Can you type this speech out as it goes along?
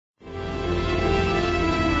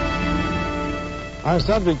Our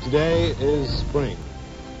subject today is spring.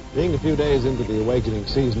 Being a few days into the awakening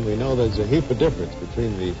season, we know there's a heap of difference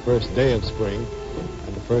between the first day of spring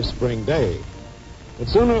and the first spring day. But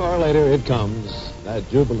sooner or later it comes, that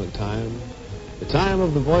jubilant time, the time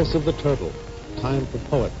of the voice of the turtle, time for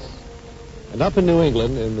poets. And up in New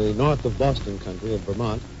England, in the north of Boston country of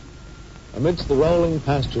Vermont, amidst the rolling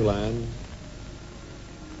pasture land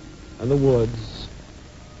and the woods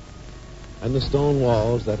and the stone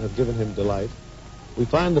walls that have given him delight, we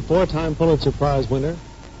find the four-time Pulitzer Prize winner,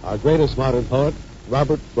 our greatest modern poet,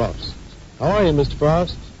 Robert Frost. How are you, Mr.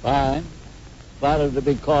 Frost? Fine. Flattered to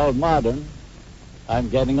be called modern. I'm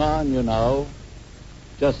getting on, you know.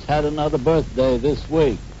 Just had another birthday this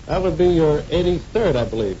week. That would be your 83rd, I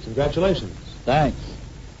believe. Congratulations. Thanks.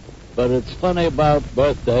 But it's funny about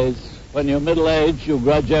birthdays. When you're middle-aged, you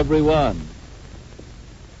grudge every one.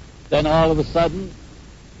 Then all of a sudden,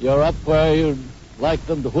 you're up where you'd like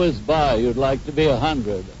them to whiz by. You'd like to be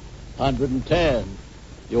 100, 110.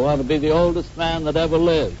 You want to be the oldest man that ever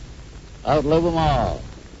lived. Outlive them all.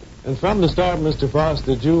 And from the start, Mr. Frost,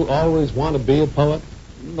 did you always want to be a poet?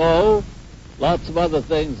 No. Lots of other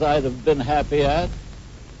things I'd have been happy at.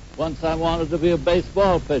 Once I wanted to be a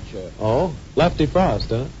baseball pitcher. Oh? Lefty Frost,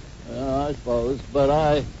 huh? I suppose. But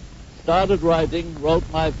I started writing, wrote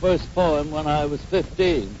my first poem when I was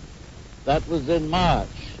 15. That was in March.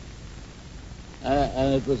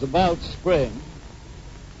 And it was about spring.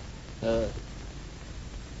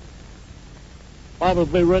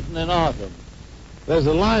 Probably written in autumn. There's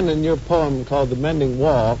a line in your poem called The Mending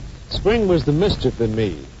Wall. Spring was the mischief in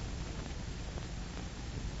me.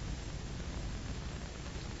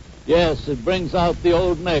 Yes, it brings out the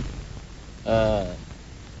old Nick. I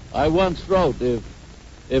once wrote,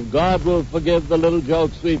 if God will forgive the little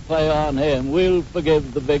jokes we play on him, we'll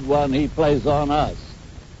forgive the big one he plays on us.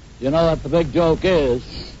 You know what the big joke is?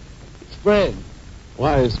 Spring.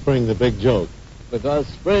 Why is spring the big joke? Because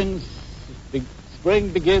spring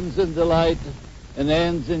begins in delight and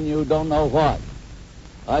ends in you don't know what.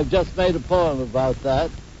 I've just made a poem about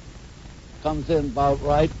that. Comes in about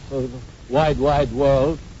right for the wide, wide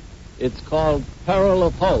world. It's called Peril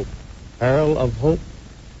of Hope. Peril of Hope?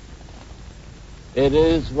 It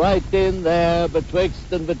is right in there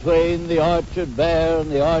betwixt and between the orchard bare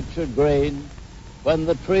and the orchard green, when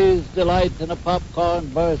the trees delight in a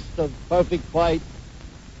popcorn burst of perfect white,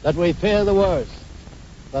 that we fear the worst.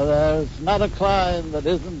 For there's not a clime that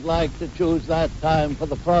isn't like to choose that time for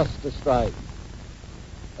the frost to strike.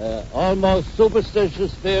 Almost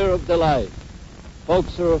superstitious fear of delight.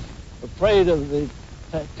 Folks are afraid of the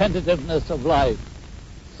tentativeness of life,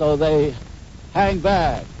 so they hang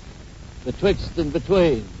back betwixt and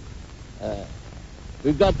between.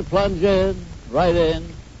 We've got to plunge in, right in.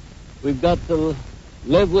 We've got to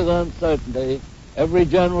live with uncertainty. Every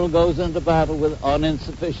general goes into battle on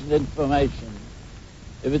insufficient information.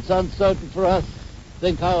 If it's uncertain for us,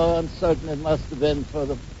 think how uncertain it must have been for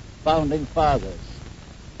the founding fathers.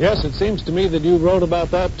 Yes, it seems to me that you wrote about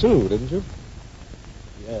that too, didn't you?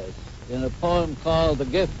 Yes, in a poem called The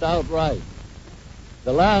Gift Outright.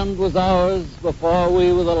 The land was ours before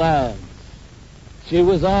we were the land's. She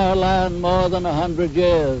was our land more than 100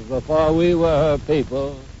 years before we were her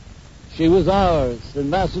people. She was ours in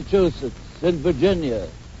Massachusetts, in Virginia,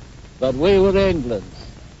 but we were England's,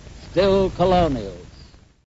 still colonial.